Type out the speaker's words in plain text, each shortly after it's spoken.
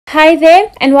Hi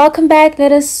there and welcome back.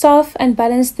 Let us solve and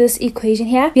balance this equation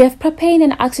here. We have propane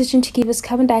and oxygen to give us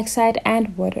carbon dioxide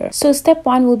and water. So step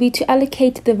 1 will be to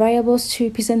allocate the variables to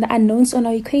represent the unknowns on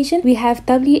our equation. We have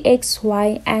W, X,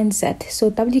 Y, and Z. So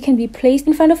W can be placed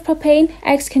in front of propane,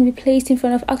 X can be placed in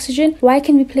front of oxygen, Y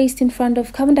can be placed in front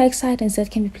of carbon dioxide, and Z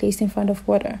can be placed in front of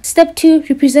water. Step 2,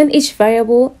 represent each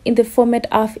variable in the format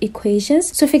of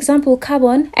equations. So for example,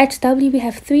 carbon, at W we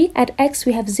have 3, at X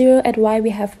we have 0, at Y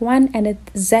we have 1, and at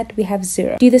Z we have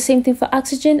 0. Do the same thing for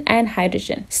oxygen and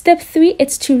hydrogen. Step 3,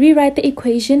 it's to rewrite the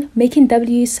equation, making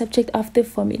W subject of the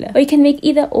formula. Or you can make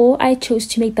either or. I chose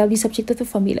to make W subject of the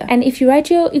formula. And if you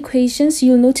write your equations,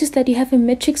 you'll notice that you have a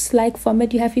matrix-like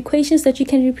format. You have equations that you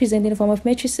can represent in the form of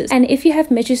matrices. And if you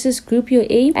have matrices, group your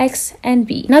A, X, and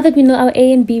B. Now that we know our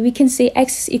A and B, we can say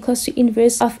X is equals to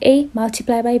inverse of A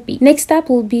multiplied by B. Next step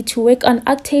will be to work on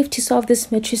octave to solve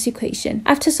this matrix equation.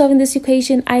 After solving this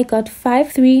equation, I got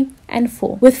 5, 3, and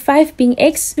 4, with 5 being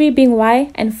X, 3 being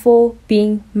Y, and 4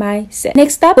 being my Z.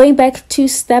 Next up, going back to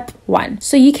step 1.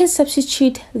 So you can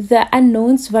substitute the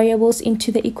unknowns variables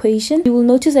into the equation. You will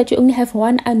notice that you only have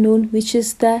one unknown, which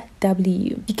is the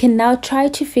W. You can now try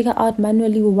to figure out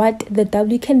manually what the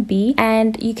W can be,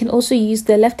 and you can also use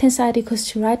the left hand side equals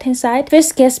to right hand side.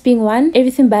 First guess being 1,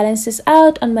 everything balances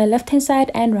out on my left hand side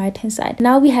and right hand side.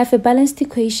 Now we have a balanced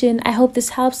equation. I hope this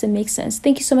helps and makes sense.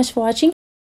 Thank you so much for watching.